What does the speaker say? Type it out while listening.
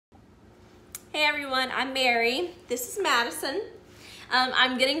Hey everyone, I'm Mary. This is Madison.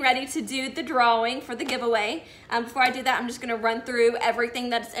 I'm getting ready to do the drawing for the giveaway. Before I do that, I'm just gonna run through everything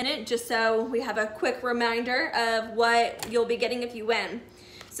that's in it just so we have a quick reminder of what you'll be getting if you win.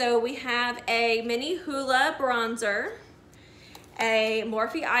 So we have a mini Hoola bronzer, a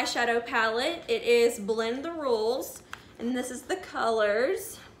Morphe eyeshadow palette. It is Blend the Rules, and this is the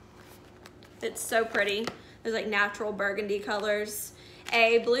colors. It's so pretty. There's like natural burgundy colors.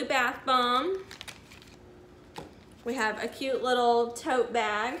 A blue bath bomb. We have a cute little tote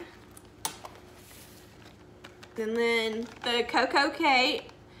bag. And then the Coco Kate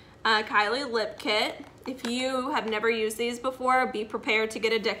Kylie lip kit. If you have never used these before, be prepared to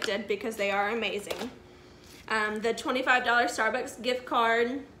get addicted because they are amazing. The $25 Starbucks gift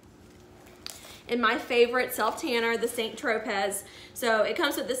card. And my favorite self-tanner, the St. Tropez. So it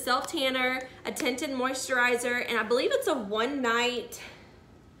comes with the self-tanner, a tinted moisturizer, and I believe it's a one night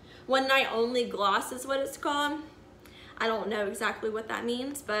only gloss is what it's called. I don't know exactly what that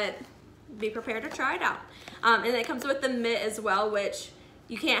means, but be prepared to try it out. And it comes with the mitt as well, which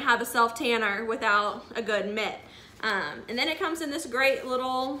you can't have a self-tanner without a good mitt. And then it comes in this great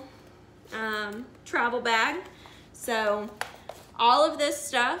little travel bag. So all of this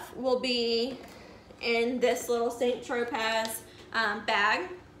stuff will be in this little St. Tropez bag.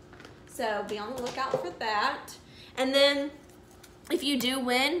 So be on the lookout for that. And then if you do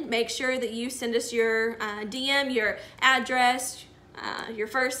win, make sure that you send us your DM, your address, your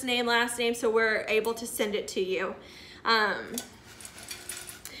first name, last name, so we're able to send it to you. All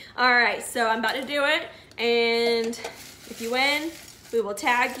right, so I'm about to do it, and if you win, we will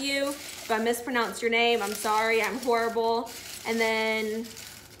tag you. If I mispronounce your name, I'm sorry, I'm horrible. And then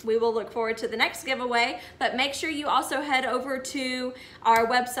we will look forward to the next giveaway, but make sure you also head over to our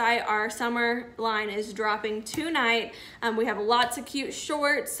website. Our summer line is dropping tonight. We have lots of cute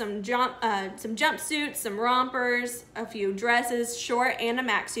shorts, some jumpsuits, some rompers, a few dresses, short and a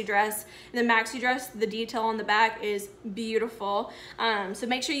maxi dress. And the maxi dress, the detail on the back is beautiful. So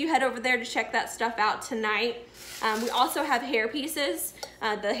make sure you head over there to check that stuff out tonight. We also have hair pieces,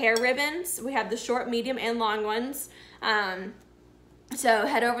 the hair ribbons. We have the short, medium, and long ones. So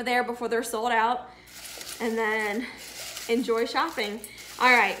head over there before they're sold out and then enjoy shopping. All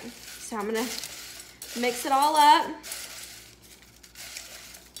right, so I'm gonna mix it all up.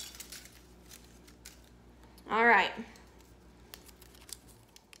 All right.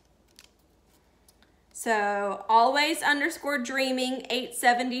 So always_dreaming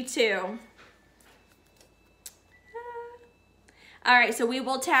 872. All right, so we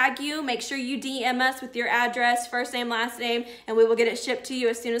will tag you. Make sure you DM us with your address, first name, last name, and we will get it shipped to you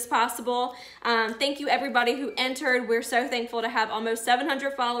as soon as possible. Thank you everybody who entered. We're so thankful to have almost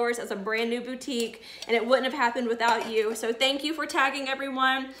 700 followers as a brand new boutique, and it wouldn't have happened without you. So thank you for tagging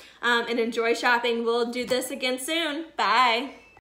everyone, and enjoy shopping. We'll do this again soon. Bye.